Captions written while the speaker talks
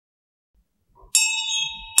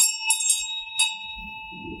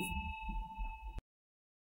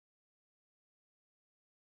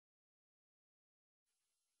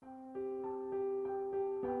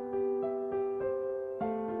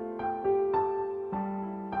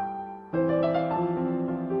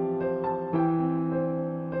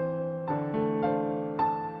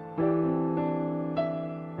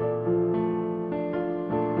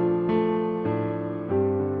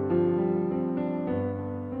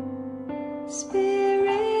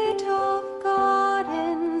Spirit of God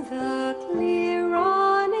in the clear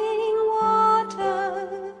running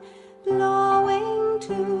water, blowing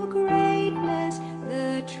to greatness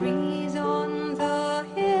the trees on the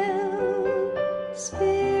hill.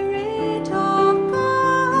 Spirit of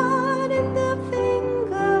God in the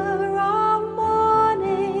finger of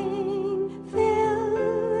morning,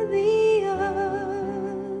 fill the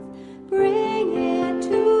earth, bring it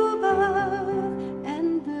to birth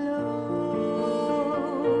and blow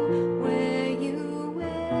where you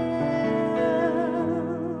will.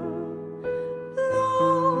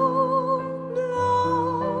 Blow,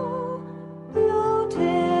 blow, blow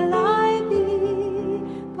till I be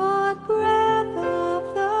but breath of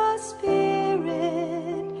the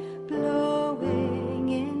Spirit blowing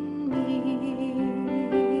in me.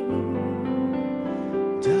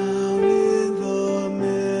 Down in the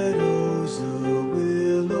meadows the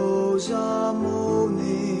willows are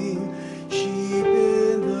moaning, sheep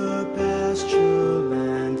in the pasture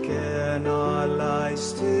land cannot lie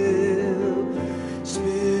still.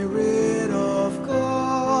 Spirit of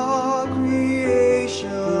God,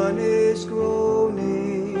 creation is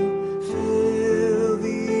groaning, fill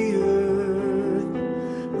the earth,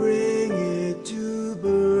 bring it to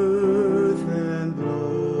birth and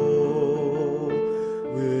blow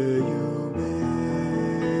where you will.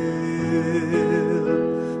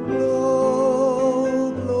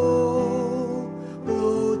 Blow, blow,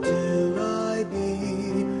 blow till I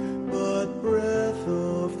be but breath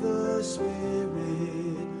of the Spirit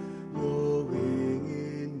blowing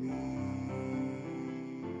in me.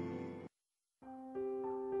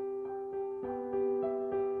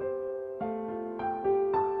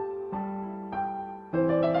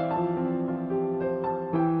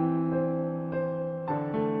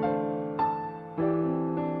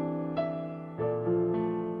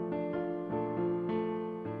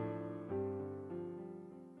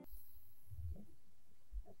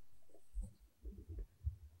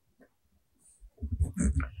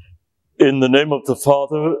 In the name of the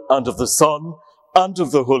Father, and of the Son, and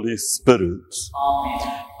of the Holy Spirit.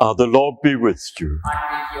 Amen. The Lord be with you.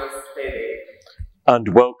 And with your spirit.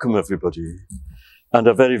 And welcome everybody. And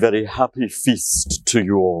a very, very happy feast to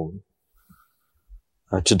you all.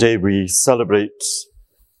 Today we celebrate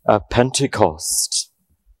Pentecost.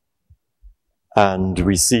 And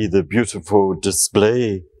we see the beautiful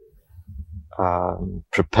display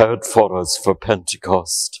prepared for us for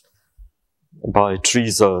Pentecost by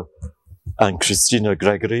Teresa and Christina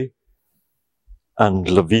Gregory and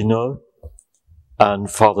Lavina and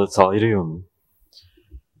Father Thyrium.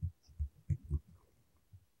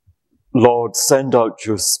 Lord, send out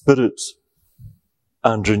your Spirit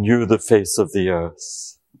and renew the face of the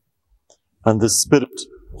earth. And the Spirit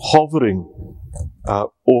hovering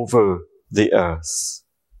over the earth,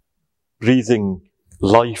 breathing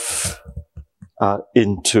life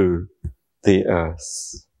into the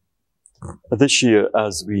earth. This year,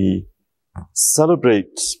 as we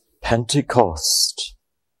celebrate Pentecost,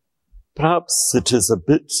 perhaps it is a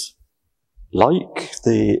bit like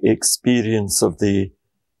the experience of the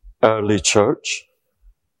early church.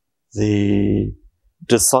 The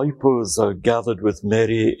disciples are gathered with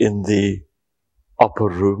Mary in the upper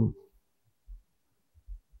room,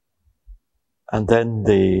 and then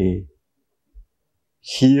they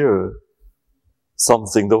hear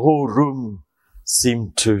something. The whole room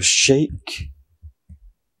seemed to shake,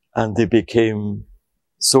 and they became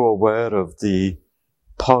so aware of the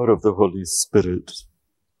power of the Holy Spirit.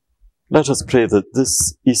 Let us pray that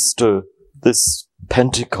this Easter, this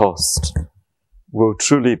Pentecost, will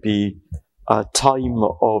truly be a time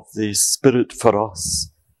of the Spirit for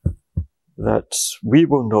us, that we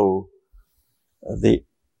will know the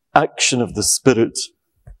action of the Spirit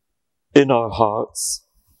in our hearts,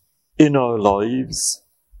 in our lives,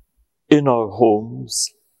 in our homes,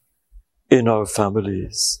 in our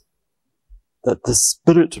families, that the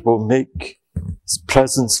Spirit will make His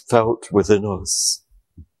presence felt within us,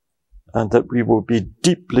 and that we will be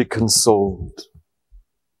deeply consoled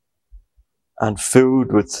and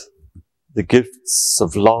filled with the gifts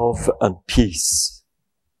of love and peace,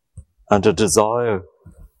 and a desire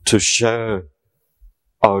to share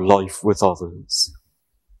our life with others.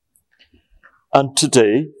 And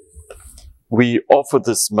today, we offer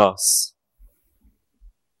this Mass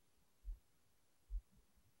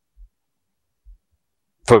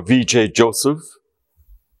for V.J. Joseph,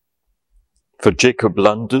 for Jacob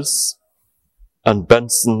Landis, and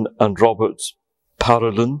Benson and Robert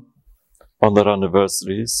Parolin on their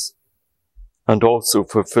anniversaries, and also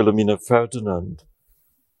for Philomena Ferdinand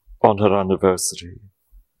on her anniversary.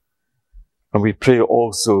 And we pray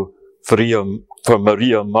also for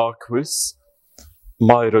Maria Marquis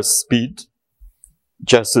Myra Speed,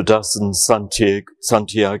 Jesudasan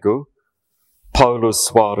Santiago, Paulo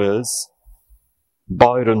Suarez,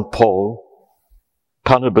 Byron Paul,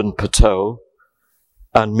 Panaban Patel,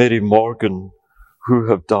 and Mary Morgan, who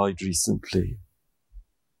have died recently.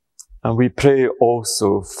 And we pray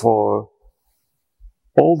also for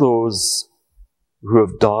all those who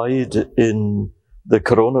have died in the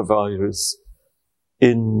coronavirus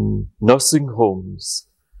in nursing homes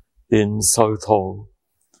in Southall.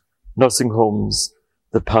 Nursing homes,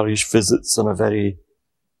 the parish visits in a very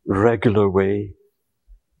regular way.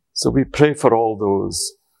 So we pray for all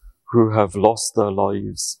those who have lost their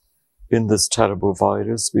lives in this terrible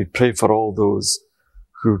virus. We pray for all those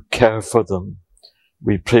who care for them.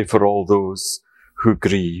 We pray for all those who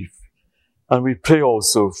grieve. And we pray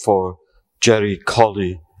also for Jerry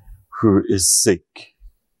Colley, who is sick.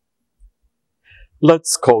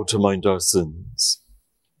 Let's call to mind our sins.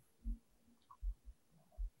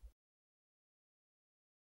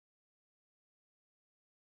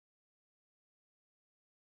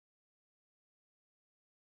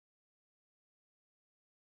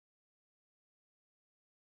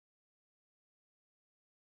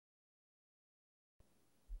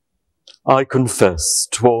 I confess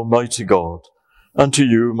to Almighty God and to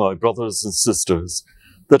you, my brothers and sisters,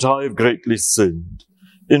 that I have greatly sinned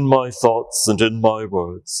in my thoughts and in my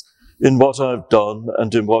words, in what I have done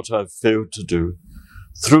and in what I have failed to do,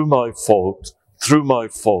 through my fault, through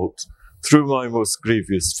my most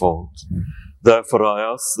grievous fault. Therefore I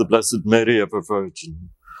ask the Blessed Mary, ever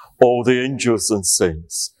Virgin, all the angels and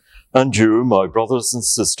saints, and you, my brothers and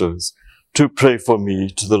sisters, to pray for me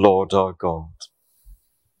to the Lord our God.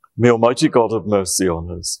 May Almighty God have mercy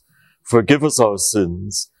on us, forgive us our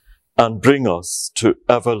sins, and bring us to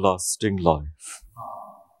everlasting life.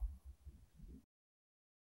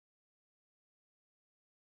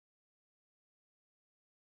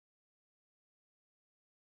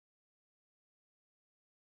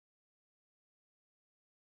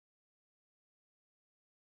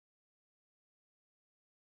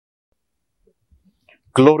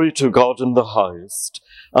 Glory to God in the highest,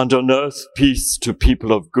 and on earth peace to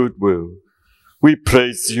people of good will. We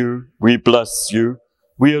praise you, we bless you,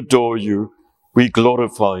 we adore you, we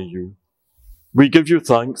glorify you. We give you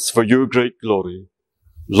thanks for your great glory.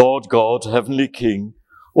 Lord God, Heavenly King,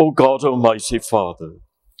 O God, Almighty Father,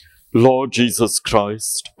 Lord Jesus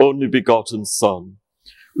Christ, only begotten Son,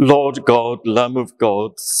 Lord God, Lamb of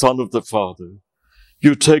God, Son of the Father,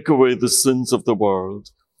 you take away the sins of the world,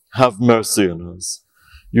 have mercy on us.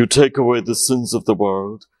 You take away the sins of the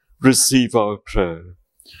world, receive our prayer.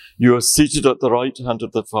 You are seated at the right hand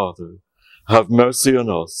of the Father, have mercy on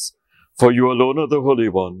us. For you alone are the Holy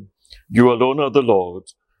One, you alone are the Lord,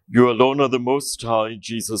 you alone are the Most High,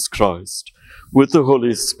 Jesus Christ, with the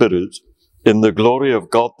Holy Spirit, in the glory of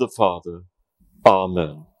God the Father.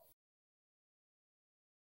 Amen.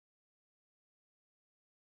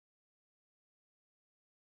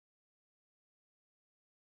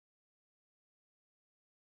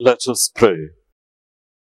 Let us pray.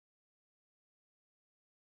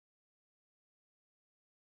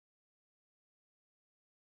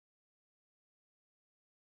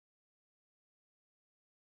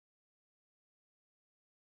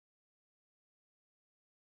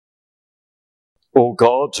 O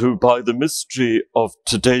God, who by the mystery of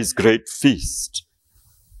today's great feast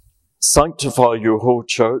sanctify your whole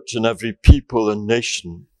church and every people and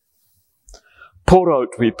nation, pour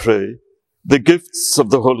out, we pray, the gifts of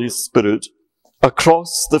the Holy Spirit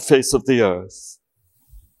across the face of the earth.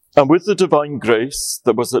 And with the divine grace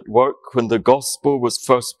that was at work when the gospel was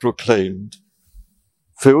first proclaimed,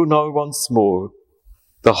 fill now once more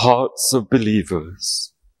the hearts of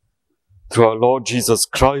believers. Through our Lord Jesus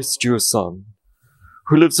Christ, your Son,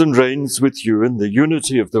 who lives and reigns with you in the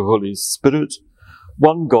unity of the Holy Spirit,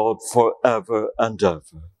 one God for ever and ever.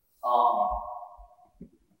 Amen.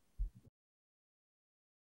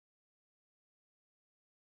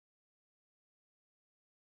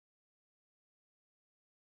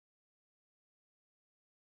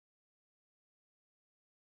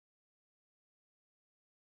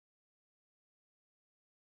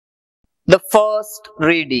 The first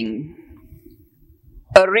reading.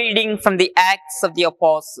 A reading from the Acts of the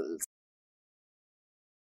Apostles.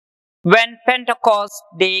 When Pentecost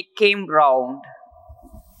Day came round,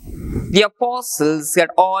 the apostles had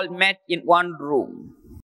all met in one room.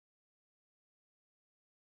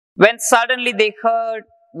 When suddenly they heard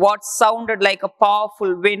what sounded like a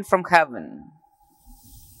powerful wind from heaven,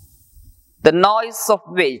 the noise of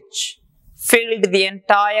which filled the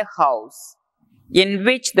entire house in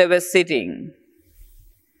which they were sitting.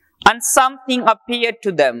 And something appeared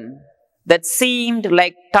to them that seemed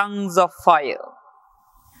like tongues of fire.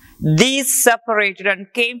 These separated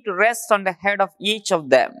and came to rest on the head of each of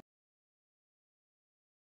them.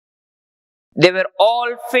 They were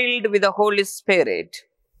all filled with the Holy Spirit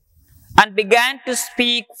and began to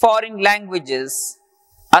speak foreign languages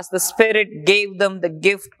as the Spirit gave them the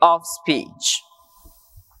gift of speech.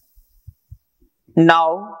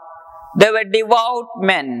 Now, there were devout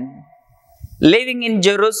men living in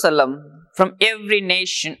Jerusalem from every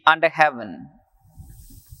nation under heaven.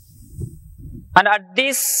 And at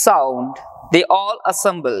this sound, they all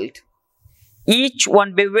assembled, each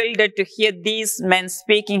one bewildered to hear these men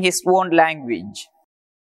speaking his own language.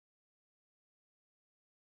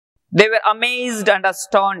 They were amazed and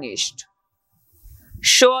astonished.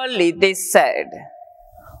 Surely, they said,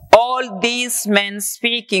 all these men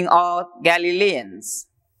speaking are Galileans.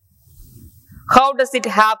 How does it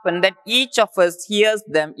happen that each of us hears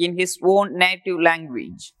them in his own native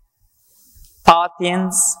language?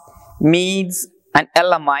 Parthians, Medes, and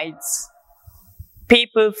Elamites,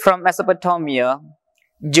 people from Mesopotamia,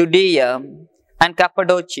 Judea, and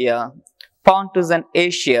Cappadocia, Pontus and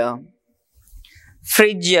Asia,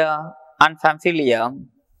 Phrygia and Pamphylia,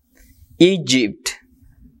 Egypt,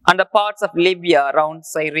 and the parts of Libya around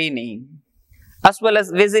Cyrene, as well as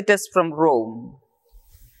visitors from Rome,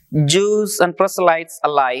 Jews and proselytes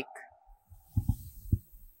alike,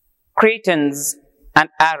 Cretans and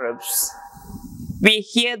Arabs. We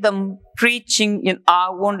hear them preaching in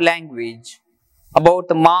our own language about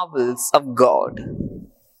the marvels of God.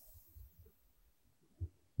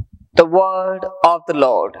 The word of the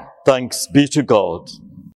Lord. Thanks be to God.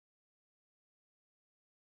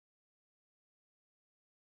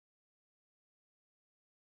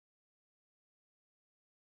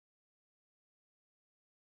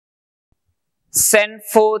 Send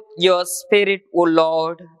forth your Spirit, O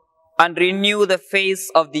Lord, and renew the face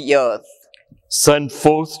of the earth. Send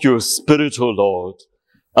forth your Spirit, O Lord,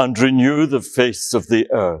 and renew the face of the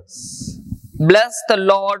earth. Bless the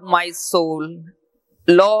Lord, my soul.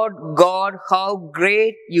 Lord God, how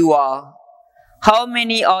great you are! How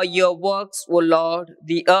many are your works, O Lord?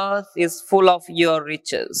 The earth is full of your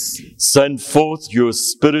riches. Send forth your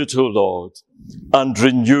Spirit, O Lord, and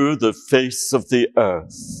renew the face of the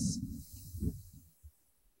earth.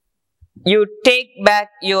 You take back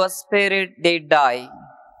your Spirit, they die,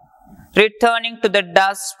 returning to the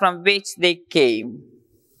dust from which they came.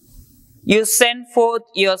 You send forth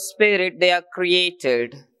your Spirit, they are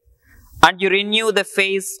created, and you renew the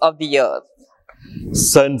face of the earth.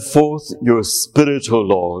 Send forth your Spirit, O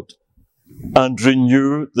Lord, and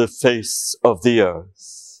renew the face of the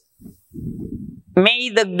earth. May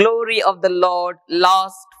the glory of the Lord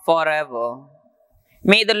last forever.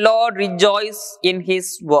 May the Lord rejoice in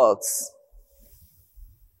his works.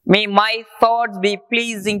 May my thoughts be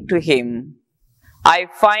pleasing to him. I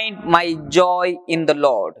find my joy in the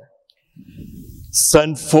Lord.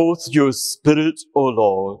 Send forth your Spirit, O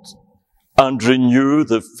Lord, and renew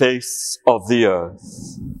the face of the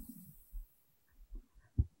earth.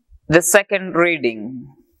 The second reading.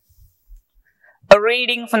 A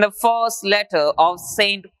reading from the first letter of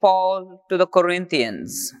St. Paul to the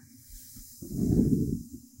Corinthians.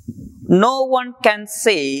 No one can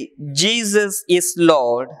say Jesus is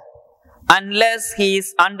Lord unless he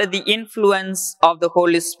is under the influence of the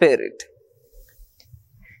Holy Spirit.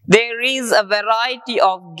 There is a variety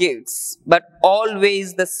of gifts, but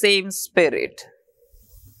always the same Spirit.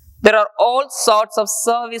 There are all sorts of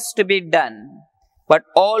service to be done, but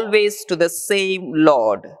always to the same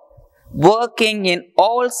Lord, working in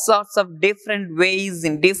all sorts of different ways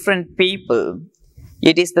in different people.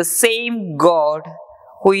 It is the same God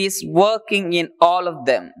who is working in all of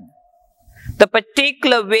them. The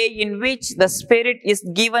particular way in which the Spirit is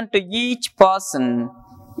given to each person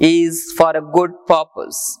is for a good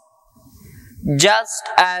purpose. Just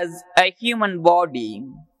as a human body,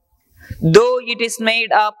 though it is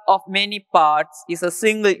made up of many parts, is a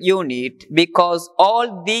single unit, because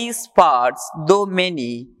all these parts, though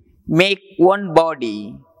many, make one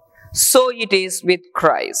body, so it is with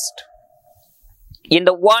Christ. In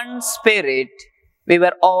the one Spirit, we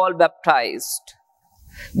were all baptized,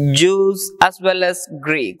 Jews as well as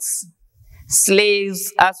Greeks,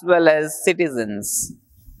 slaves as well as citizens,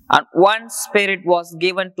 and one Spirit was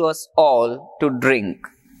given to us all to drink.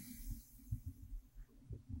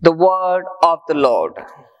 The word of the Lord.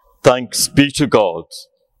 Thanks be to God.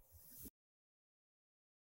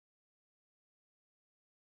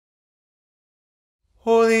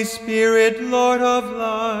 Holy Spirit, Lord of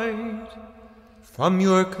light, from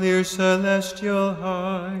your clear celestial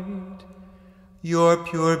height, your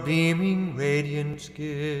pure beaming radiance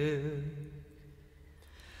give.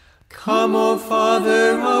 Come, O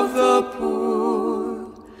Father of the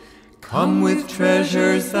poor, come with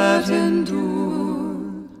treasures that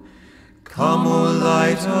endure. Come, O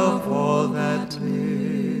light of all that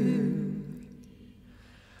live.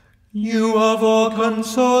 You of all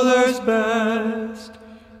consolers best,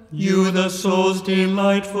 you the soul's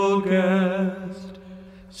delightful guest,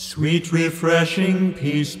 sweet refreshing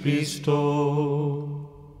peace bestow.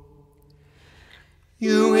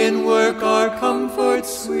 You in work are comfort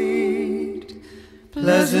sweet,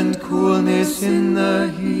 pleasant coolness in the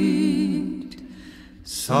heat,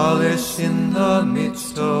 solace in the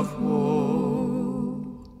midst of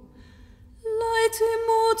woe. Light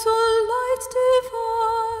immortal, light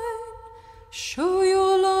divine, show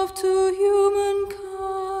your love to humankind,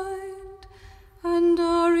 and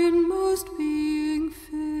our inmost being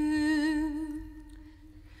fill.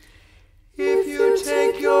 If you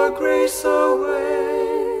take your grace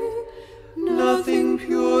away, nothing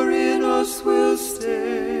pure in us will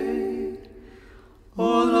stay.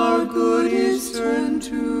 All our good is turned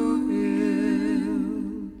to ill.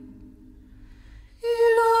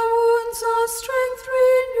 Heal our wounds, our strength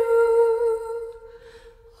renew.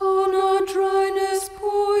 On our dryness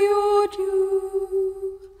pour your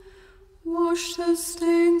dew. Wash the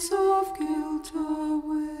stains of guilt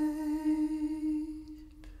away.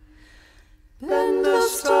 Bend the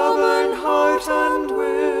stubborn heart and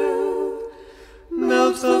will,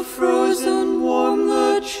 melt the frozen, warm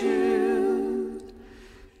the chill,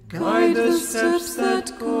 guide the steps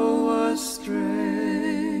that go astray.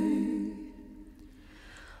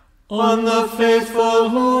 On the faithful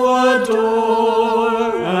who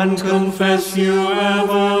adore and confess you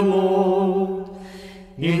evermore,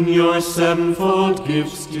 in your sevenfold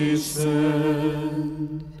gifts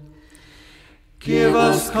descend. Give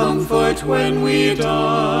us comfort when we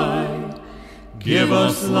die, give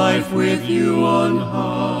us life with you on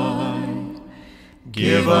high,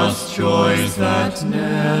 give us joys that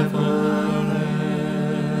never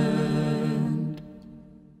end.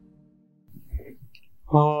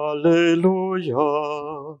 Alleluia,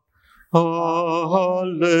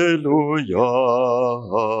 Alleluia,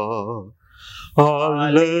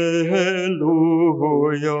 Alleluia.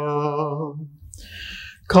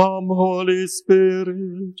 Come, Holy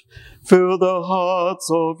Spirit, fill the hearts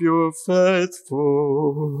of your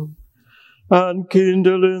faithful, and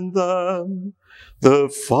kindle in them the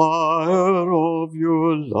fire of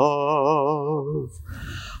your love.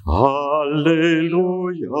 Alleluia,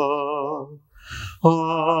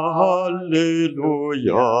 Alleluia,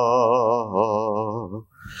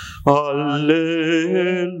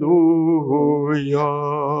 Alleluia.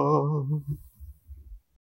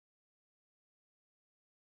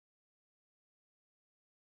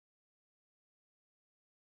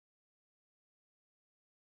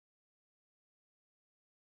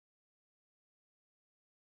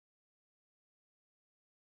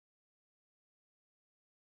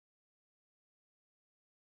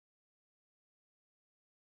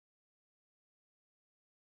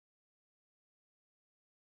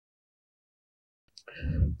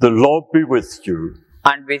 The Lord be with you.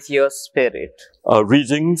 And with your spirit. A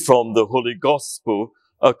reading from the Holy Gospel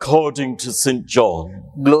according to St. John.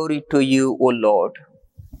 Glory to you, O Lord.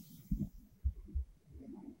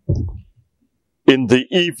 In the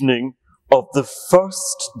evening of the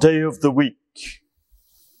first day of the week,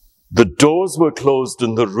 the doors were closed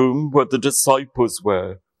in the room where the disciples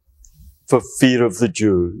were, for fear of the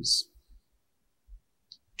Jews.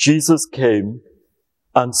 Jesus came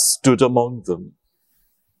and stood among them.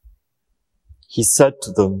 He said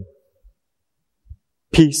to them,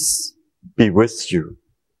 "Peace be with you,"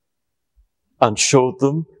 and showed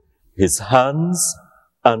them his hands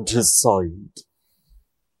and his side.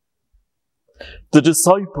 The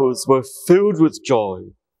disciples were filled with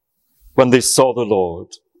joy when they saw the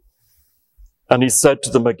Lord, and he said to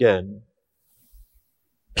them again,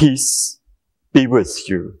 "Peace be with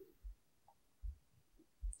you.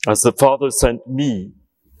 As the Father sent me,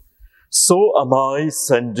 so am I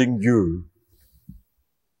sending you."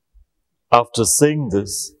 After saying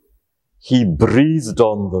this, he breathed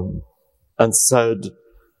on them and said,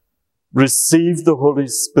 "Receive the Holy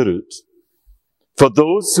Spirit. For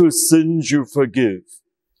those whose sins you forgive,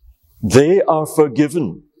 they are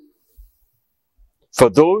forgiven. For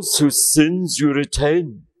those whose sins you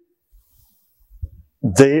retain,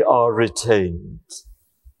 they are retained."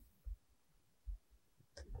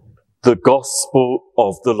 The Gospel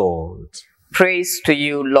of the Lord. Praise to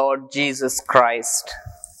you, Lord Jesus Christ.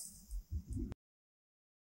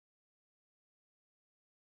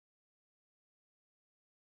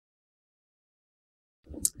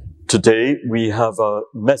 Today we have a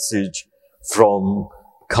message from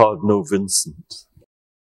Cardinal Vincent.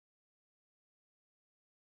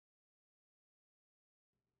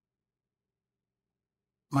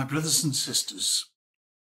 My brothers and sisters,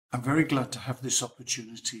 I'm very glad to have this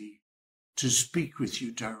opportunity to speak with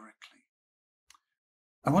you directly.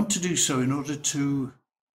 I want to do so in order to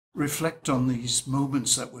reflect on these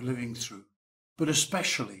moments that we're living through, but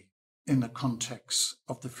especially in the context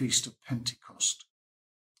of the Feast of Pentecost.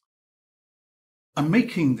 I'm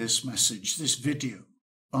making this message, this video,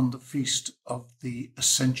 on the Feast of the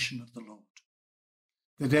Ascension of the Lord,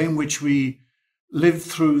 the day in which we live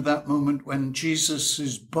through that moment when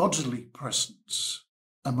Jesus' bodily presence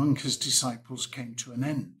among his disciples came to an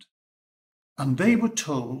end. And they were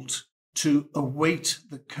told to await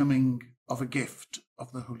the coming of a gift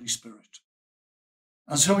of the Holy Spirit.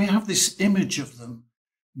 And so we have this image of them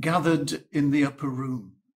gathered in the upper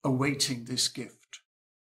room, awaiting this gift.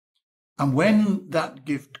 And when that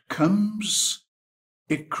gift comes,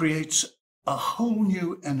 it creates a whole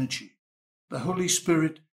new energy. The Holy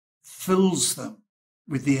Spirit fills them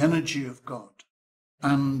with the energy of God,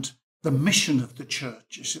 and the mission of the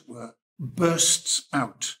church, as it were, bursts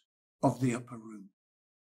out of the upper room.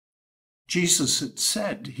 Jesus had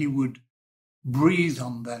said he would breathe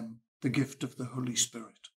on them the gift of the Holy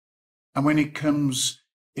Spirit. And when it comes,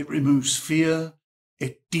 it removes fear,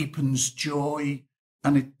 it deepens joy,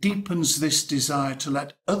 and it deepens this desire to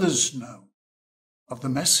let others know of the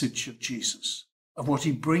message of Jesus, of what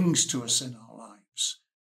he brings to us in our lives,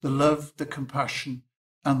 the love, the compassion,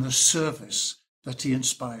 and the service that he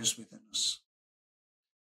inspires within us.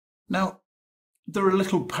 Now, there are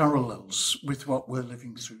little parallels with what we're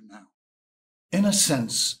living through now. In a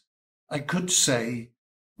sense, I could say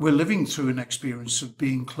we're living through an experience of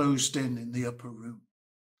being closed in the upper room.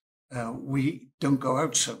 We don't go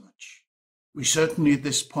out so much. We certainly at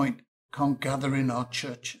this point can't gather in our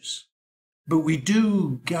churches, but we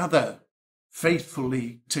do gather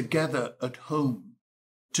faithfully together at home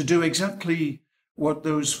to do exactly what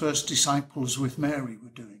those first disciples with Mary were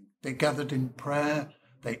doing. They gathered in prayer,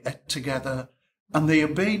 they ate together, and they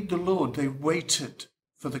obeyed the Lord. They waited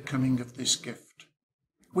for the coming of this gift.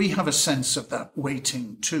 We have a sense of that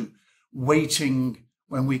waiting too, waiting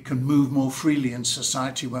when we can move more freely in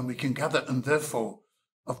society, when we can gather, and therefore,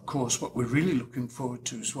 of course, what we're really looking forward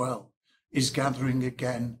to as well is gathering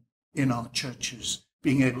again in our churches,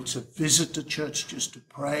 being able to visit the church just to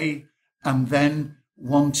pray, and then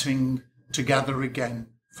wanting to gather again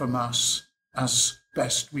for Mass as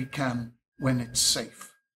best we can when it's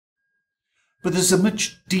safe. But there's a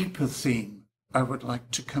much deeper theme I would like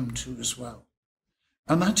to come to as well.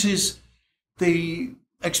 And that is the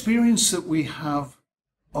experience that we have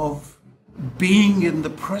of being in the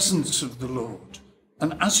presence of the Lord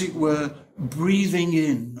and, as it were, breathing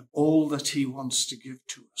in all that he wants to give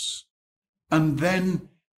to us, and then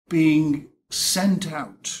being sent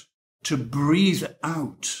out to breathe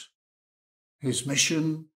out his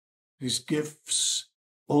mission, his gifts,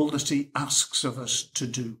 all that he asks of us to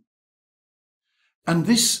do. And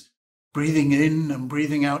this breathing in and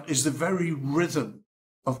breathing out is the very rhythm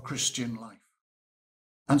of Christian life.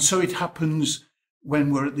 And so it happens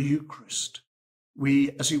when we're at the Eucharist.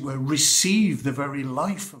 We, as it were, receive the very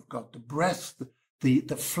life of God, the breath, the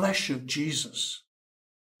flesh of Jesus.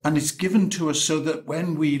 And it's given to us so that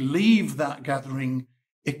when we leave that gathering,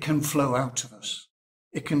 it can flow out of us.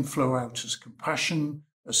 It can flow out as compassion,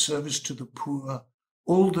 as service to the poor,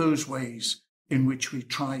 all those ways in which we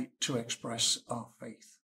try to express our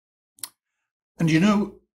faith. And you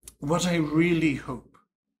know, what I really hope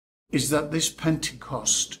is that this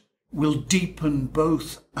Pentecost will deepen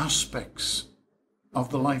both aspects of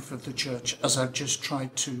the life of the church, as I've just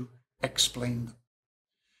tried to explain them.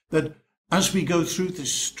 That as we go through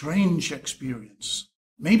this strange experience,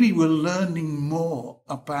 maybe we're learning more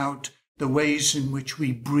about the ways in which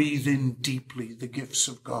we breathe in deeply the gifts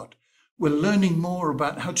of God. We're learning more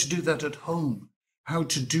about how to do that at home, how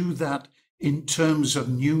to do that in terms of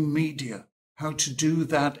new media, how to do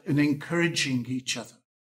that in encouraging each other.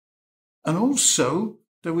 And also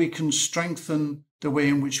that we can strengthen the way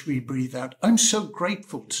in which we breathe out. I'm so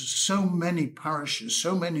grateful to so many parishes,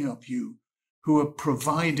 so many of you who are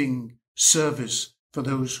providing service for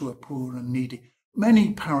those who are poor and needy.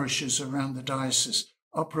 Many parishes around the diocese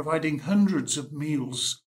are providing hundreds of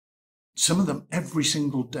meals, some of them every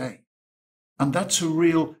single day. And that's a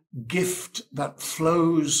real gift that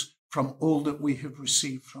flows from all that we have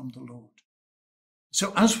received from the Lord.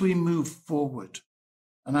 So as we move forward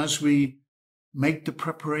and as we make the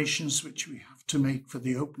preparations which we have to make for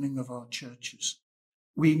the opening of our churches,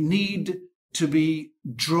 we need to be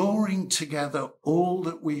drawing together all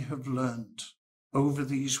that we have learned over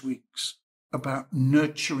these weeks about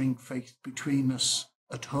nurturing faith between us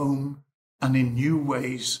at home and in new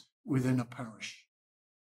ways within a parish.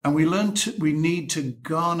 And we need to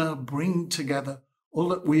bring together all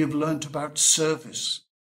that we have learnt about service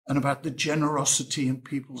and about the generosity in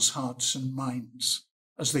people's hearts and minds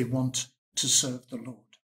as they want to serve the Lord.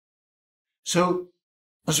 So,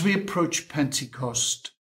 as we approach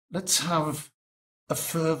Pentecost, let's have a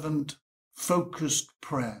fervent, focused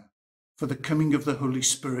prayer for the coming of the Holy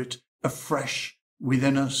Spirit afresh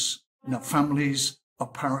within us, in our families, our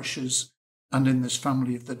parishes, and in this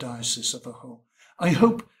family of the diocese as a whole. I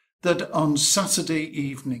hope that on Saturday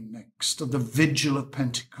evening next, of the Vigil of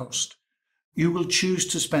Pentecost, you will choose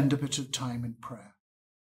to spend a bit of time in prayer.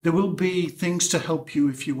 There will be things to help you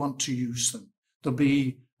if you want to use them. There'll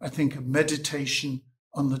be, I think, a meditation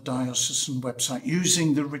on the diocesan website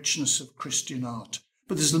using the richness of Christian art.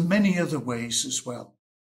 But there's many other ways as well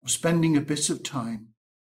of spending a bit of time,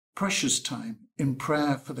 precious time, in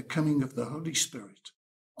prayer for the coming of the Holy Spirit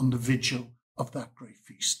on the vigil of that great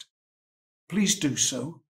feast. Please do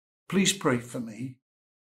so. Please pray for me.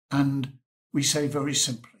 And we say very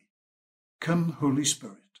simply, come, Holy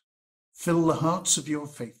Spirit, fill the hearts of your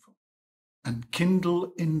faithful and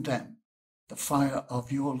kindle in them the fire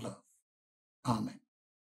of your love. Amen.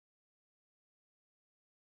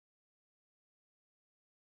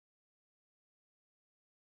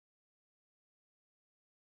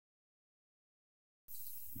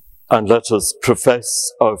 And let us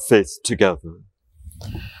profess our faith together.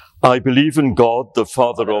 I believe in God, the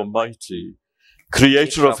Father Almighty,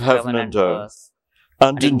 creator of heaven and earth,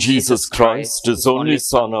 and in Jesus Christ, his only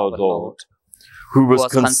Son, our Lord, who was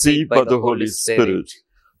conceived by the Holy Spirit,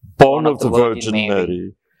 born of the Virgin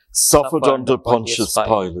Mary, suffered under Pontius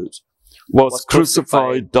Pilate, was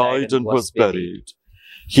crucified, died, and was buried.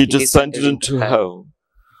 He descended into hell.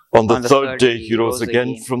 On the third day he rose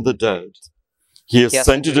again from the dead. He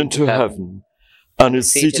ascended into heaven and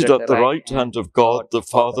is seated at the right hand of God, the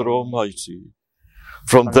Father Almighty.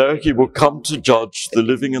 From there he will come to judge the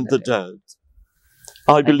living and the dead.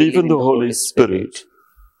 I believe in the Holy Spirit,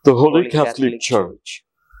 the Holy Catholic Church,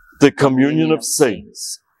 the communion of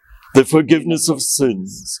saints, the forgiveness of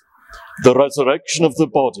sins, the resurrection of the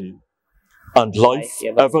body, and life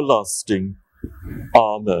everlasting.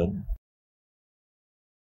 Amen.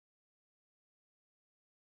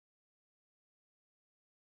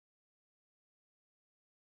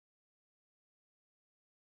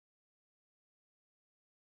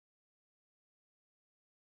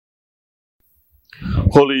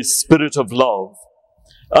 Holy Spirit of love,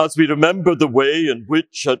 as we remember the way in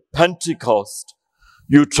which at Pentecost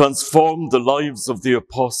you transformed the lives of the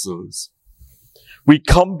apostles, we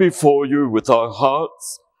come before you with our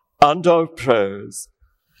hearts and our prayers,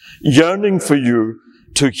 yearning for you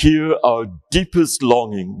to hear our deepest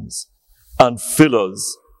longings and fill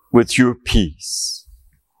us with your peace.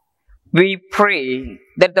 We pray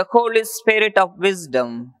that the Holy Spirit of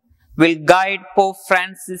wisdom will guide Pope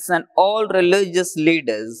Francis and all religious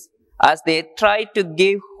leaders as they try to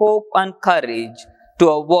give hope and courage to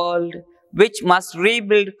a world which must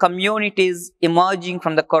rebuild communities emerging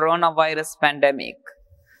from the coronavirus pandemic.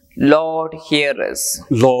 Lord, hear us.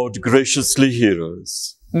 Lord, graciously hear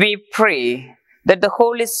us. We pray that the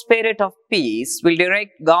Holy Spirit of peace will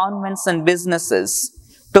direct governments and businesses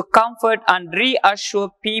to comfort and reassure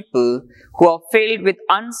people who are filled with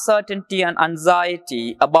uncertainty and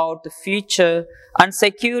anxiety about the future and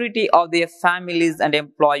security of their families and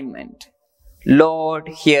employment. Lord,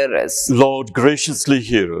 hear us. Lord, graciously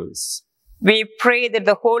hear us. We pray that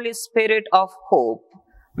the Holy Spirit of hope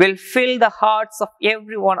will fill the hearts of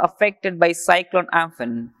everyone affected by Cyclone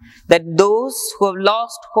Amphan, that those who have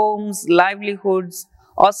lost homes, livelihoods,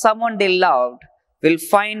 or someone they loved will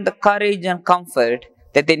find the courage and comfort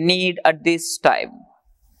that they need at this time.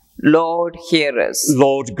 Lord, hear us.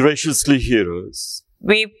 Lord, graciously hear us.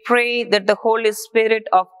 We pray that the Holy Spirit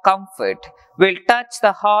of comfort will touch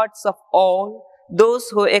the hearts of all those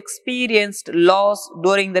who experienced loss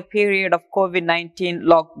during the period of COVID-19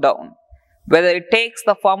 lockdown, whether it takes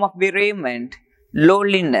the form of bereavement,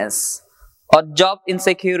 loneliness, or job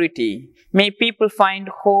insecurity. May people find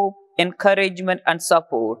hope, encouragement, and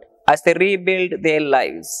support as they rebuild their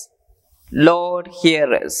lives. Lord,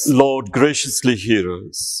 hear us. Lord, graciously hear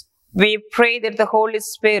us. We pray that the Holy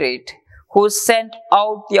Spirit, who sent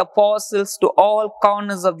out the apostles to all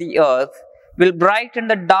corners of the earth, will brighten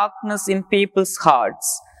the darkness in people's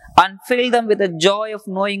hearts and fill them with the joy of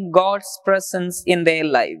knowing God's presence in their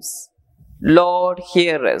lives. Lord,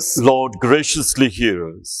 hear us. Lord, graciously hear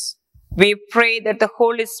us. We pray that the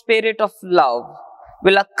Holy Spirit of love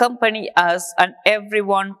will accompany us and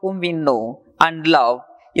everyone whom we know and love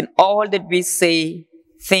in all that we say,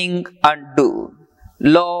 think, and do.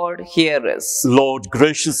 Lord, hear us. Lord,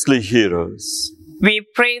 graciously hear us. We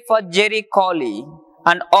pray for Jerry Colley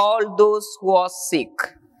and all those who are sick,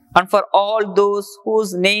 and for all those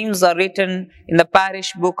whose names are written in the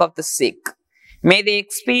parish book of the sick. May they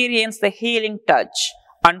experience the healing touch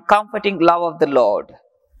and comforting love of the Lord.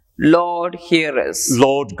 Lord, hear us.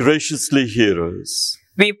 Lord, graciously hear us.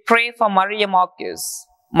 We pray for Maria Marcus,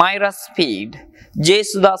 Myra Speed, J.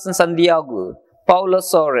 Sudasan Sandiago, Paulo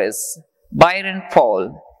Soares, Byron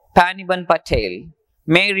Paul, Paniban Patel,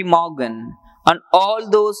 Mary Morgan, and all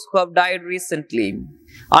those who have died recently,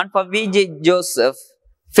 and for Vijay Joseph,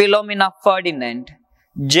 Philomena Ferdinand,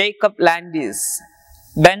 Jacob Landis,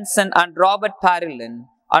 Benson and Robert Parillon,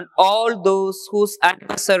 and all those whose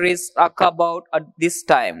anniversaries are about at this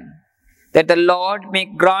time, that the Lord may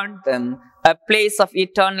grant them a place of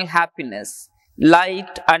eternal happiness,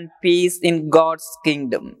 light and peace in God's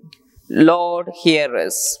kingdom. Lord, hear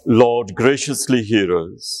us. Lord, graciously hear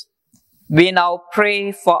us. We now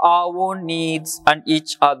pray for our own needs and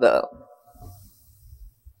each other.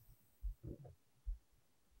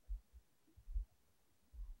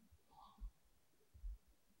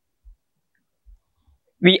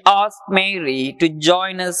 We ask Mary to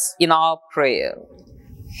join us in our prayer.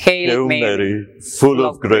 Hail Mary, full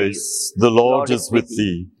of grace, the Lord is with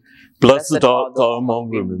thee. Blessed art thou among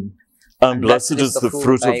women, and blessed is the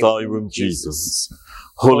fruit of thy womb, Jesus.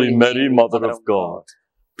 Holy Mary, Mother of God,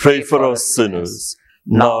 pray for us sinners,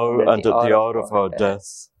 now and at the hour of our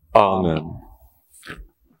death. Amen.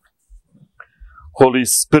 Holy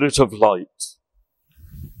Spirit of light,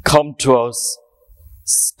 come to us,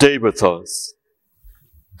 stay with us,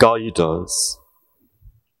 guide us.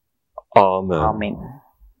 Amen. Amen.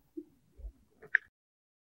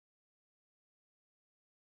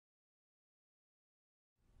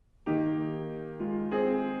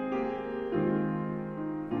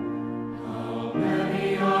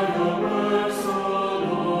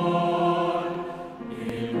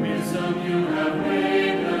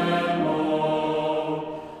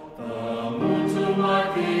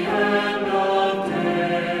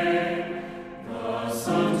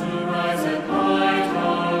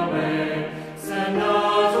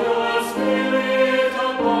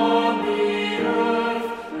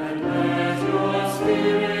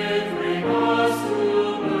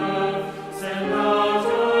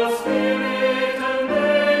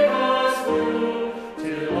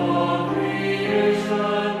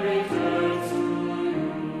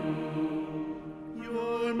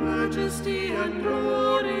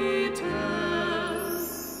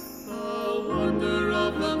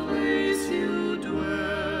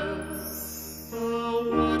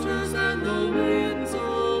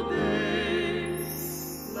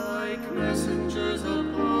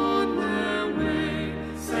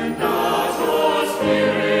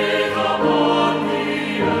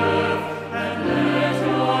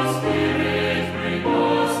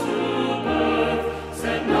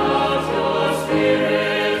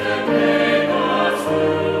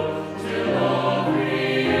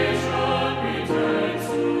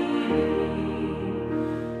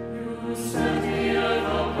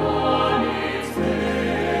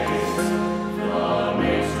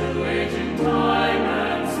 Time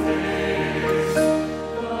and space,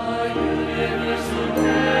 the universal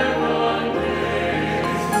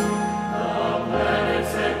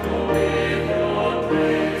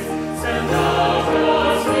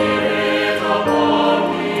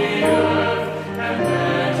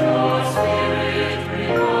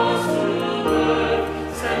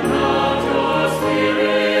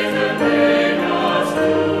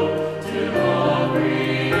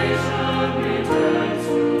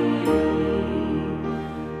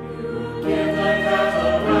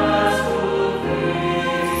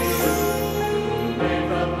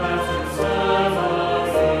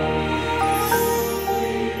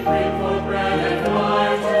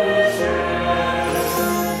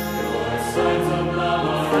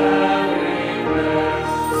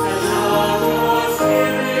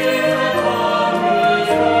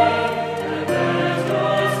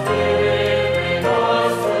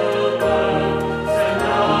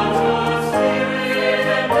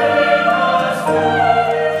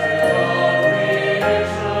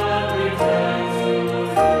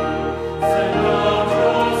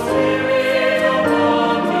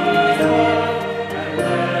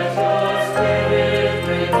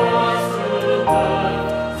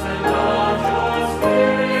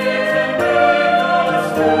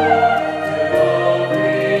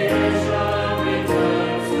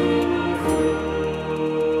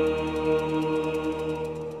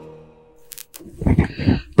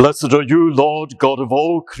Blessed are you, Lord God of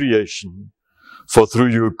all creation, for through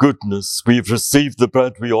your goodness we've received the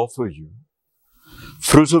bread we offer you,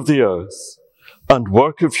 fruit of the earth and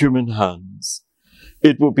work of human hands.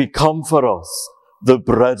 It will become for us the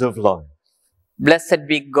bread of life. Blessed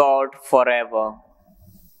be God forever.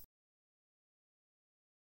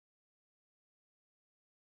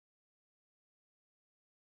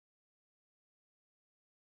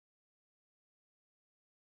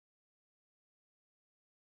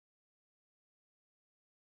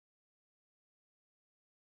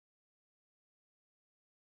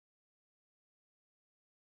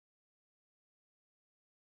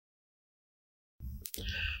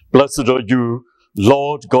 Blessed are you,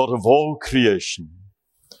 Lord God of all creation,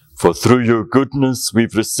 for through your goodness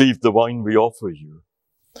we've received the wine we offer you,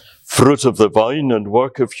 fruit of the vine and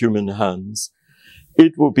work of human hands.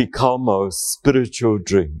 It will become our spiritual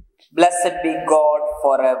drink. Blessed be God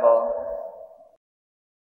forever.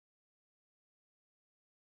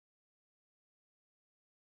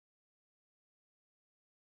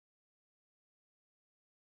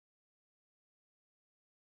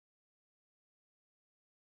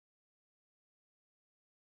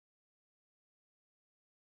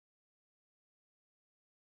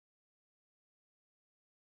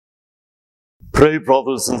 Pray,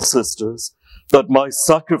 brothers and sisters, that my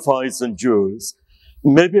sacrifice and yours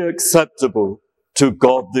may be acceptable to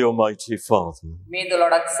God the Almighty Father. May the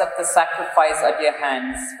Lord accept the sacrifice at your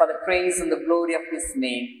hands for the praise and the glory of his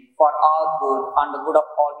name, for our good and the good of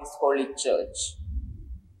all his holy church.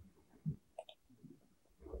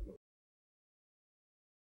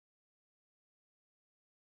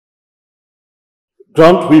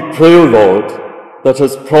 Grant, we pray, O Lord, that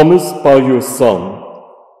as promised by your Son,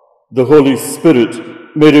 the Holy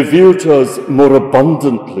Spirit may reveal to us more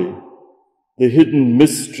abundantly the hidden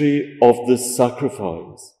mystery of this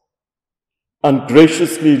sacrifice and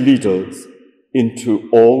graciously lead us into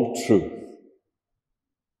all truth.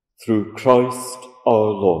 Through Christ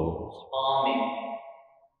our Lord. Amen.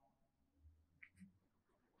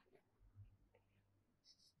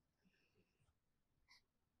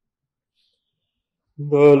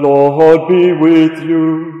 The Lord be with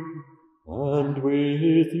you and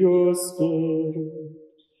with your spirit.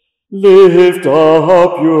 Lift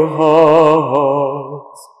up your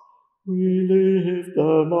hearts. We lift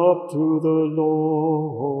them up to the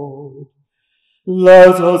Lord.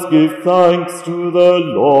 Let us give thanks to the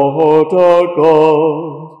Lord our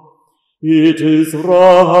God. It is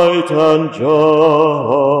right and just.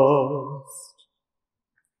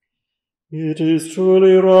 It is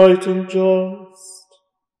truly right and just,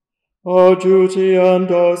 our duty and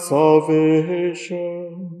our salvation,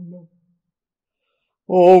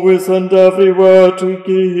 always and everywhere to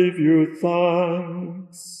give you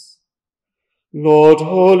thanks. Lord,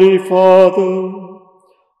 Holy Father,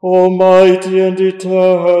 Almighty and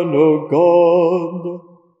eternal God,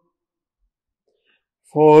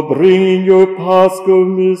 for bringing your Paschal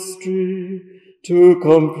mystery to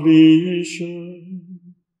completion,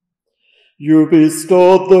 you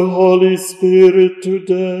bestowed the Holy Spirit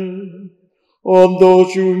today on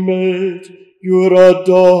those you made your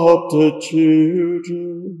adopted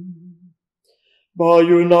children, by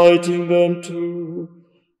uniting them to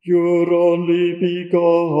your only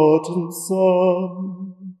begotten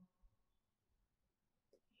Son.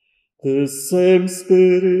 This same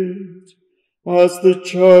Spirit, as the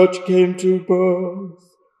Church came to birth,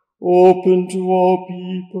 opened to all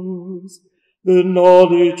peoples the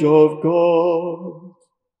knowledge of God,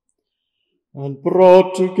 and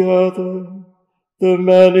brought together the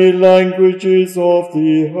many languages of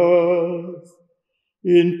the earth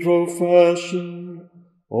in profession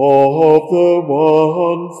of the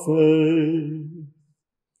one faith.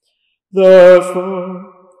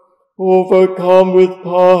 Therefore, overcome with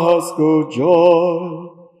Paschal joy,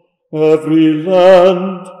 every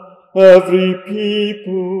land, every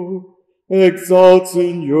people exalts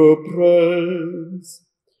in your praise,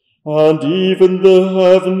 and even the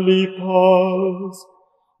heavenly powers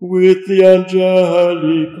with the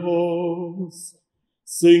angelic host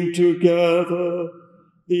sing together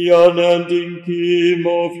the unending hymn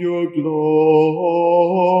of your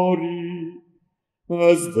glory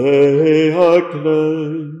as they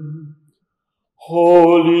acclaim,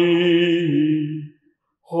 Holy,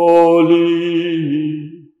 holy,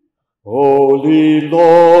 holy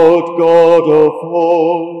Lord God of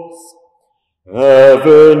hosts,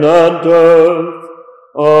 heaven and earth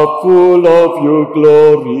are full of your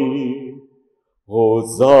glory.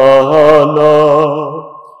 Hosanna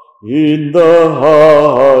in the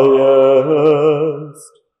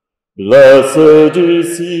highest. Blessed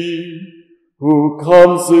is he who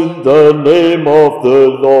comes in the name of the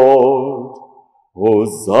Lord.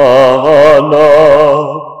 Hosanna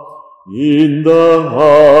in the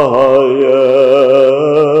highest.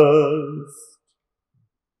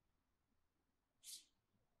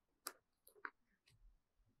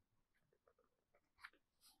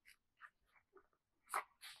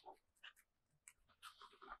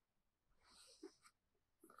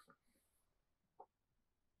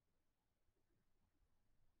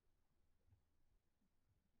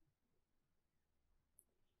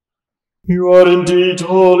 You are indeed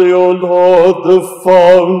holy, O Lord, the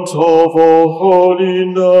fount of all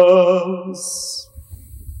holiness.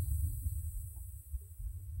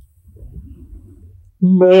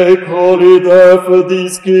 Make holy, therefore,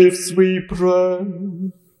 these gifts, we pray,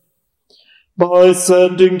 by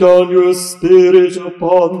sending down your Spirit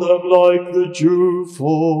upon them like the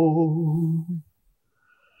dewfall,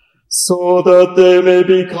 so that they may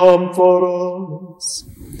become for us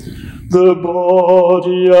the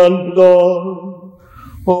body and blood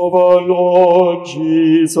of our Lord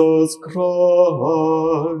Jesus Christ.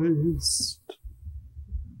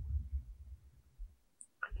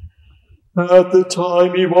 At the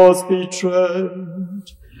time he was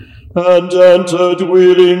betrayed and entered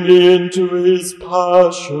willingly into his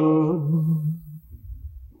passion,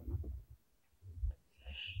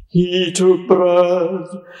 he took bread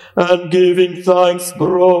and giving thanks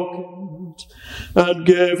broke it and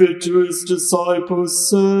gave it to his disciples,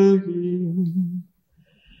 saying,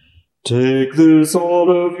 "Take this, all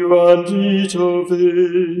of you, and eat of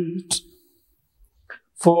it,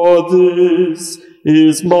 for this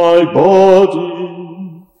is my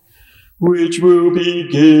body, which will be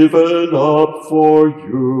given up for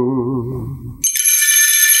you."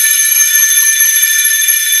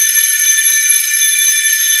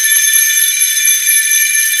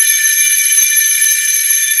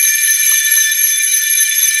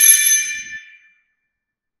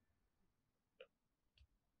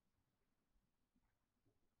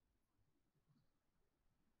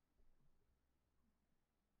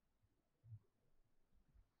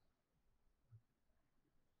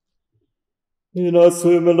 In a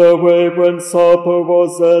similar way, when supper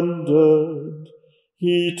was ended,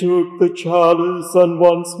 he took the chalice, and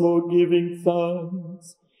once more giving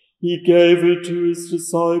thanks, he gave it to his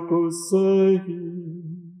disciples,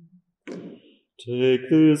 saying, "Take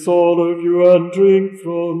this, all of you, and drink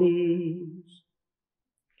from it,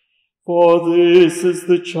 for this is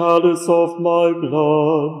the chalice of my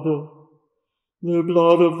blood, the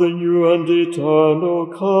blood of the new and eternal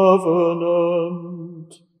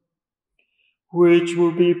covenant, which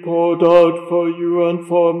will be poured out for you and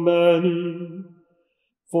for many,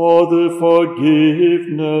 for the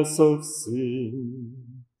forgiveness of sins.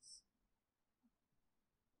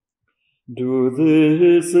 Do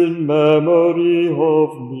this in memory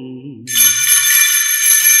of me."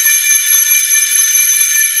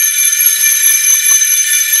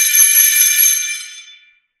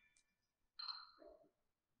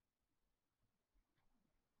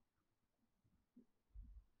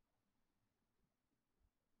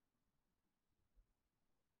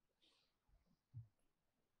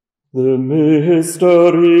 The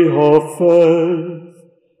mystery of faith.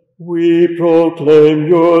 We proclaim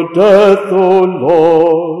your death, O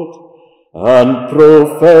Lord, and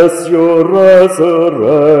profess your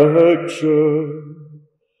resurrection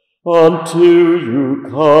until you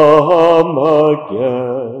come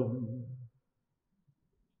again.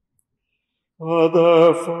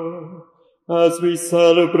 Therefore, as we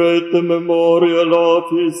celebrate the memorial of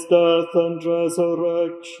his death and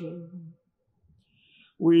resurrection,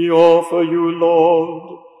 we offer you,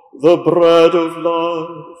 Lord, the bread of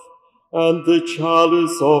life and the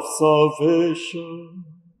chalice of salvation,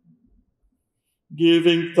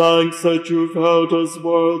 giving thanks that you've held us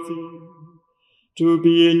worthy to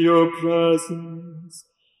be in your presence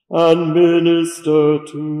and minister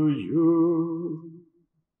to you.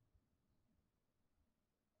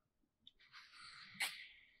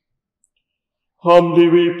 Humbly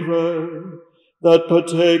we pray that,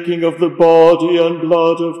 partaking of the body and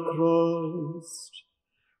blood of Christ,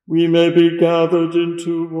 we may be gathered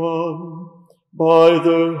into one by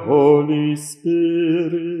the Holy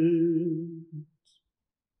Spirit.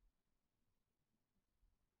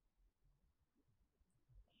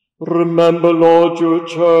 Remember, Lord, your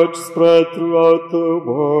church spread throughout the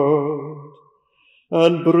world,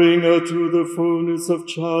 and bring her to the fullness of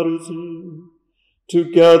charity,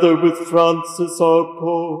 together with Francis our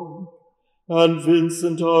Pope, and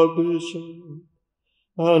Vincent our Bishop,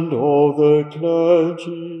 and all the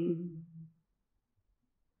clergy.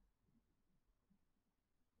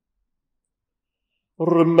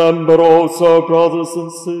 Remember also our brothers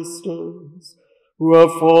and sisters who have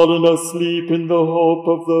fallen asleep in the hope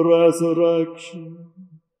of the resurrection,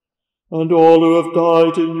 and all who have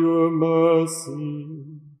died in your mercy.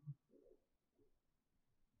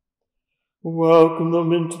 Welcome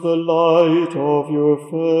them into the light of your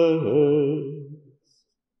face.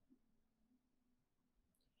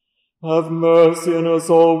 Have mercy on us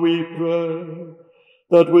all, we pray,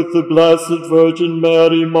 that with the Blessed Virgin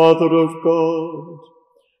Mary, Mother of God,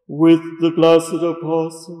 with the blessed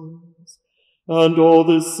apostles, and all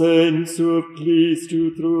the saints who have pleased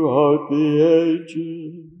you throughout the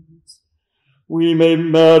ages, we may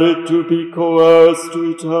merit to be coerced to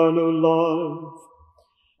eternal life,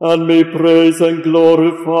 and may praise and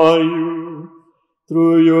glorify you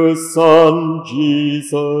through your Son,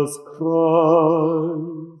 Jesus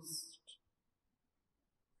Christ.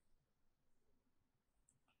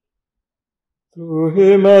 Through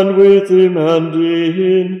him and with him and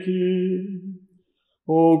in him,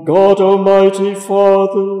 O God, Almighty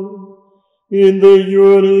Father, in the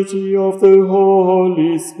unity of the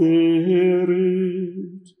Holy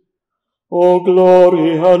Spirit, all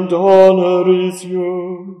glory and honor is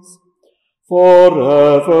yours,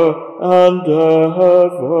 forever and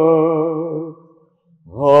ever.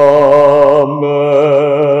 Amen.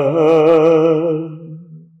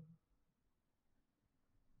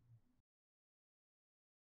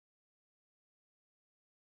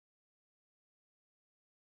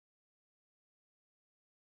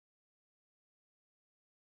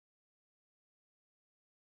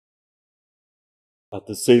 At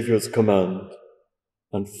the Saviour's command,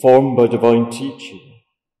 and formed by divine teaching,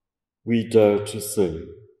 we dare to say,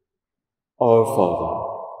 Our Father,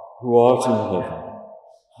 who art in heaven,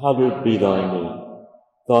 hallowed be thy name.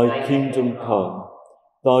 Thy kingdom come,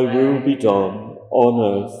 thy will be done, on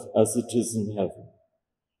earth as it is in heaven.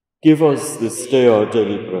 Give us this day our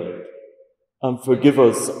daily bread, and forgive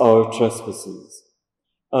us our trespasses,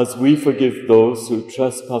 as we forgive those who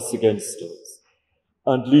trespass against us.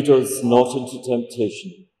 And lead us not into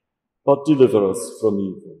temptation, but deliver us from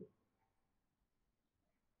evil.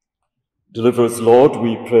 Deliver us, Lord,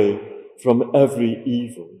 we pray, from every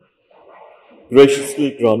evil. Graciously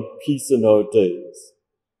grant peace in our days,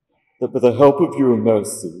 that with the help of your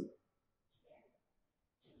mercy,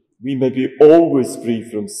 we may be always free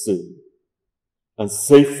from sin and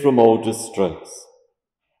safe from all distress,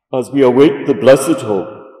 as we await the blessed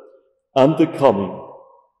hope and the coming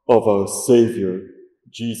of our Saviour,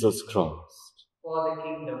 Jesus Christ. For the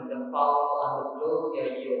kingdom, the power, and the glory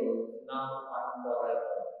are yours, now and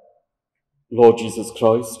forever. Lord Jesus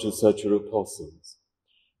Christ, who said to your apostles,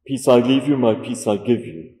 Peace I leave you, my peace I give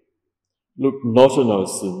you. Look not on our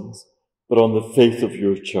sins, but on the faith of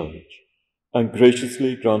your church, and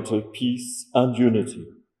graciously grant her peace and unity,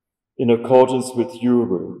 in accordance with your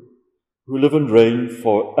will, who live and reign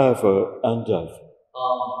for ever and ever.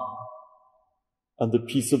 Amen. And the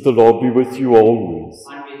peace of the Lord be with you always.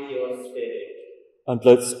 And with your spirit. And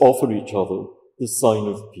let's offer each other the sign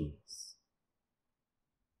of peace.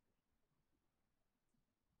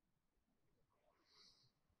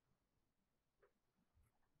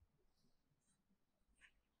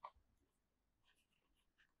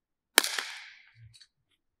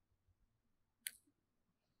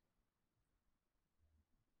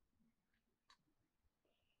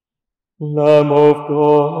 Lamb of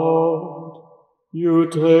God, you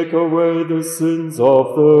take away the sins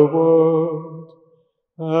of the world.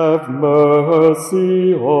 Have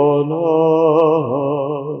mercy on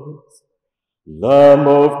us. Lamb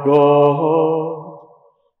of God,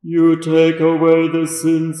 you take away the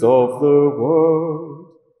sins of the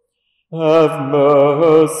world. Have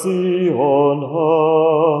mercy on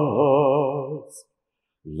us.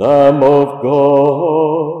 Lamb of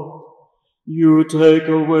God, you take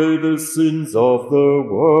away the sins of the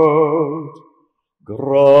world.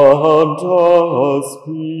 Grant us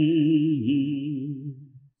peace.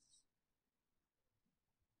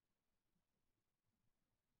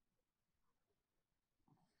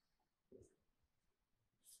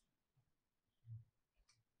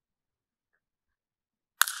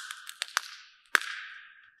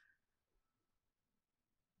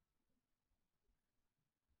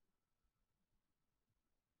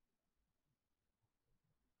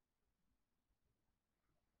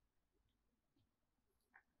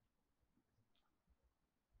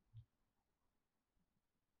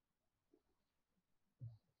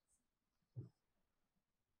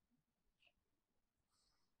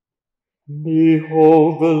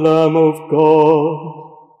 Behold the Lamb of God.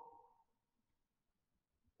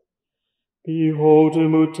 Behold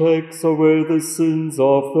him who takes away the sins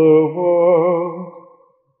of the world.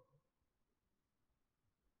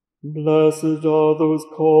 Blessed are those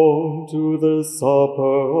called to the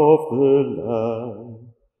supper of the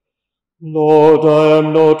Lamb. Lord, I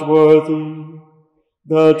am not worthy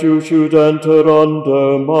that you should enter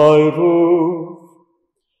under my roof,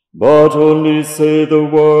 but only say the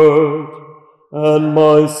word, and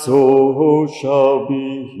my soul shall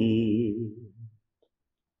be healed.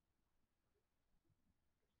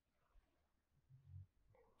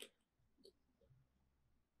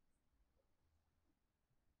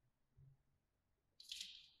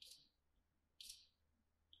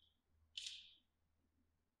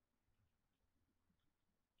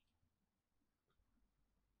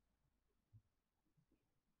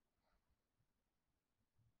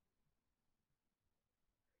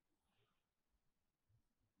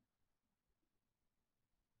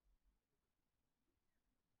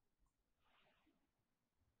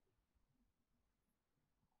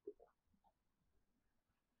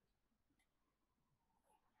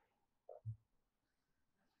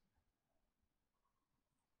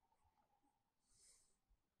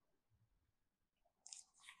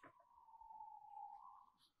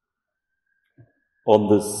 On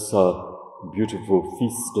this beautiful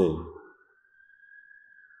feast day,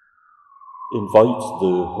 invite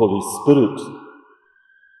the Holy Spirit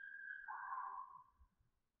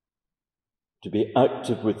to be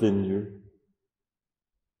active within you,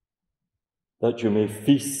 that you may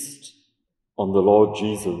feast on the Lord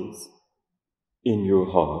Jesus in your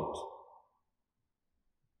heart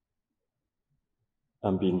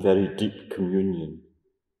and be in very deep communion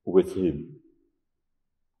with him.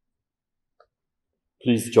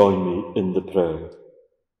 Please join me in the prayer.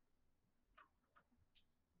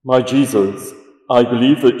 My Jesus, I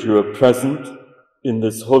believe that you are present in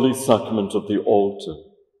this holy sacrament of the altar.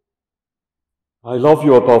 I love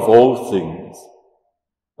you above all things,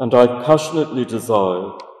 and I passionately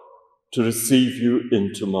desire to receive you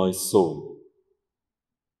into my soul.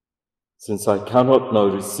 Since I cannot now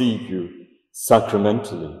receive you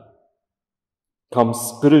sacramentally, come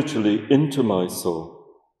spiritually into my soul,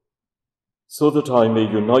 so that I may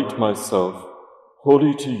unite myself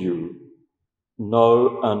wholly to you,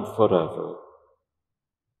 now and forever.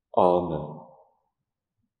 Amen.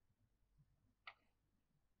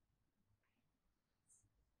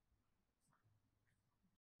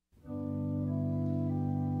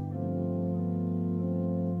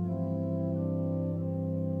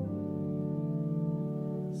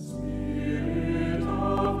 Spirit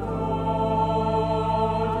of God,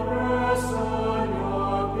 rest on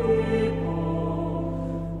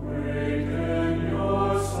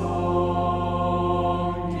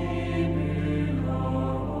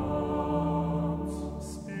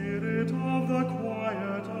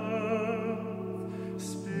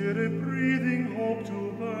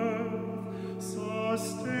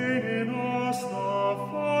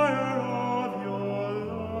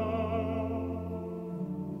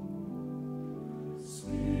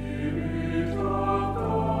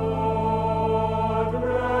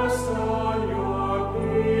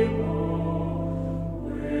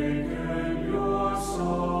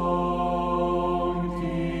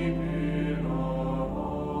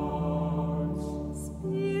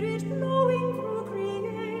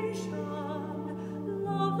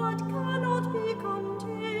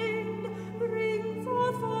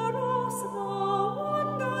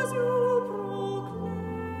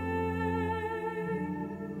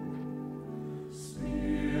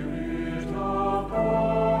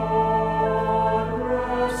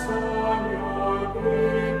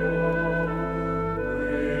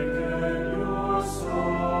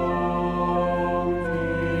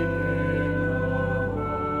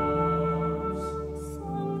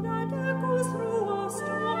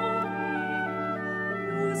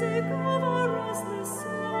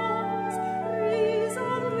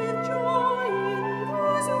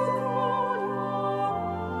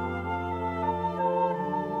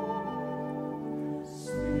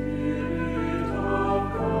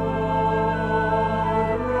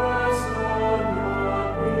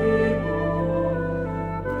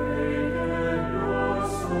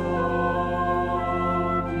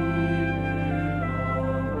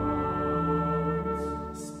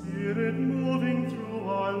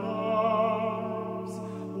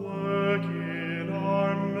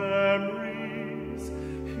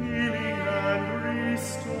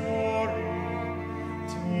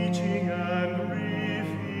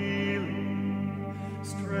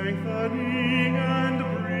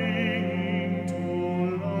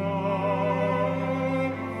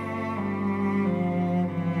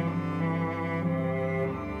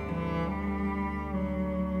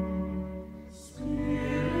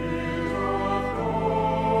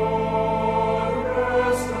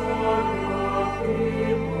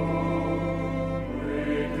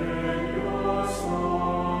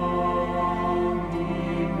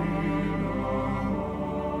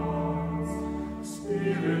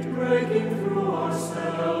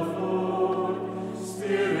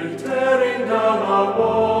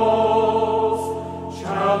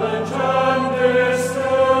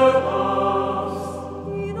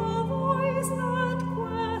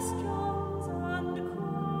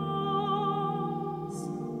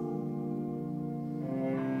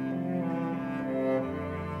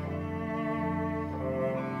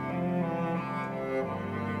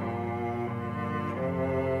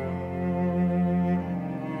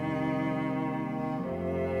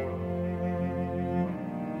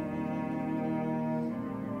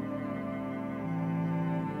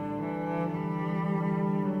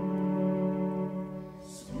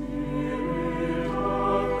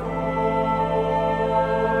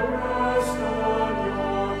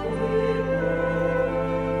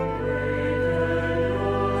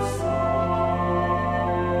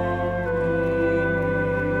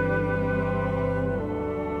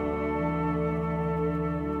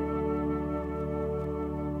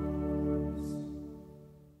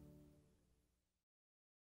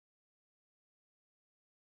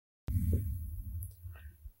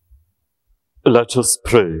Let us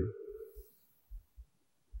pray.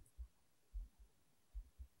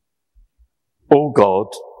 O God,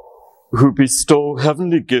 who bestow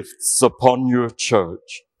heavenly gifts upon your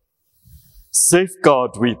church,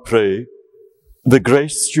 safeguard, we pray, the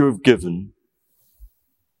grace you have given,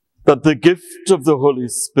 that the gift of the Holy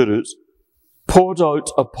Spirit poured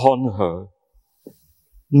out upon her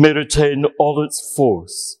may retain all its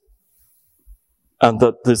force, and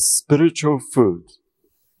that this spiritual food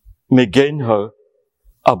may gain her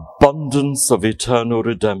abundance of eternal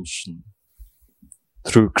redemption.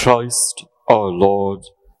 Through Christ our Lord.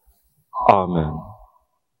 Amen.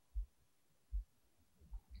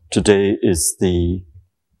 Today is the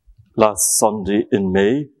last Sunday in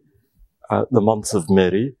May, the month of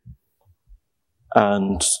Mary,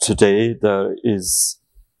 and today there is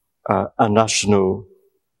a national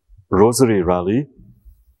rosary rally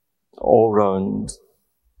all round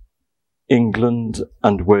England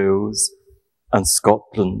and Wales and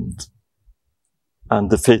Scotland, and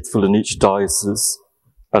the faithful in each diocese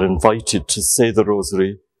are invited to say the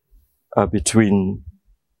rosary between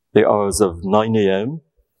the hours of 9 a.m.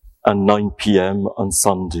 and 9 p.m. on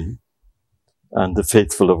Sunday. And the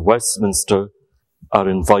faithful of Westminster are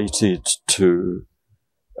invited to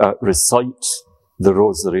recite the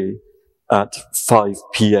rosary at 5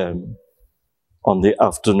 p.m. on the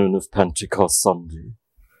afternoon of Pentecost Sunday.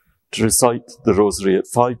 To recite the rosary at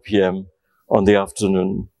 5 p.m. on the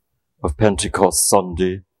afternoon of Pentecost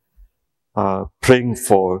Sunday, praying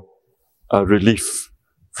for relief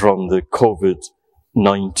from the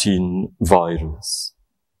COVID-19 virus.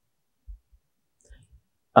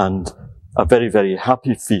 And a very, very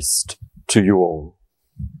happy feast to you all.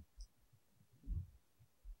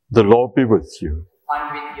 The Lord be with you.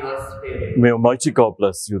 And with your spirit. May Almighty God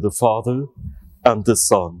bless you, the Father, and the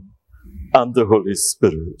Son, and the Holy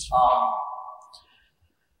Spirit. Amen.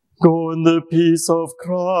 Go in the peace of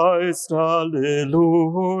Christ.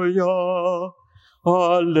 Alleluia.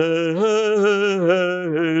 Alleluia.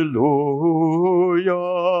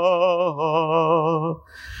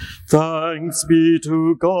 Thanks be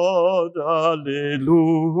to God.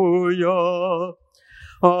 Alleluia.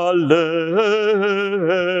 Alleluia.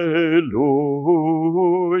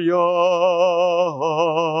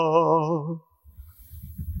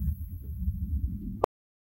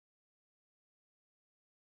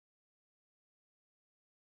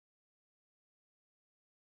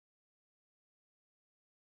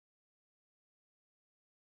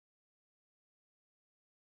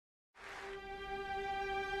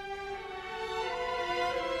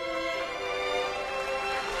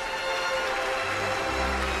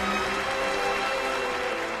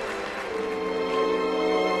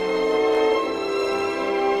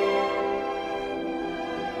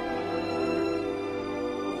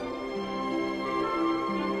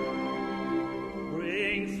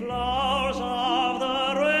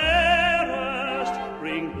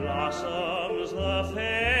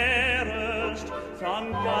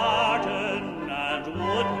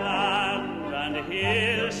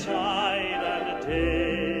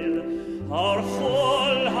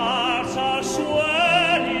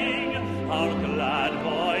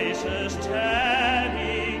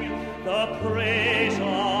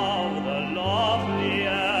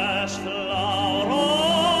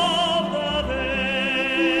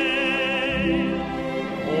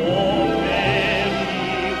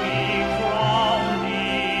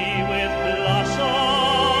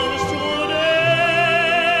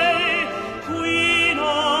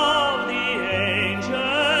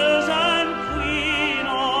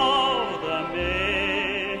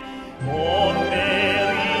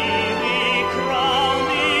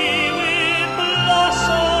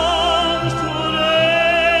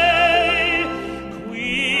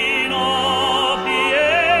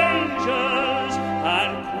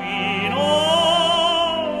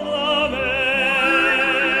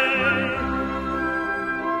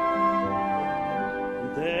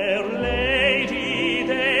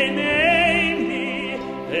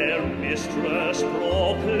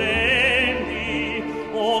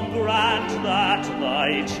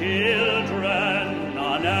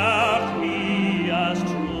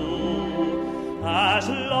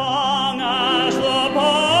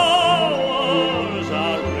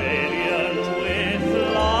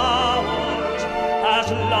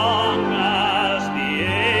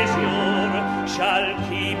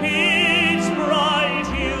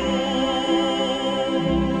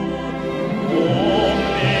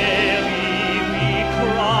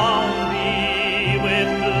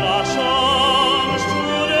 Blossoms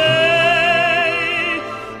today.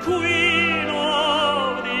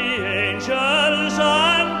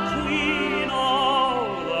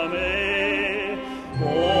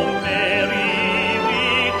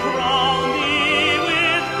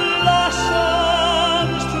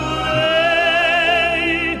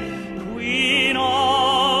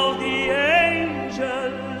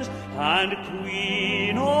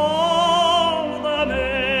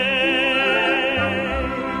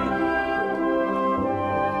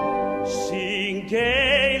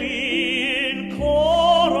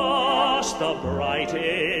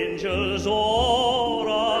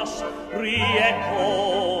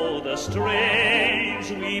 echo the strains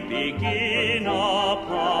we begin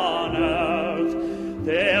upon earth.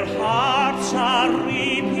 Their hearts are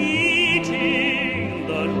repeating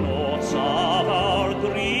the notes of our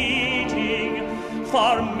greeting,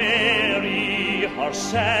 for Mary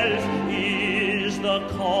herself is the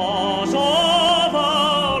cause of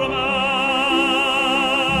our mirth.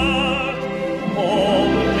 Oh,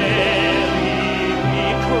 Mary, we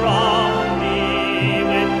crown thee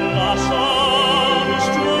with blossoms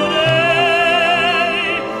today,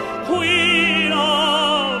 Queen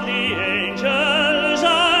of the angels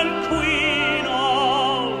and Queen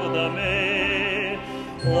of the May.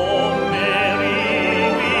 Oh, Mary,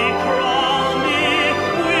 we crown thee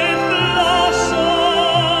with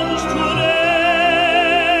blossoms today,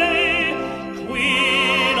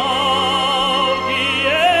 Queen of the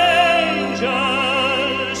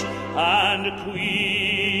angels and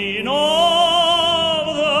Queen of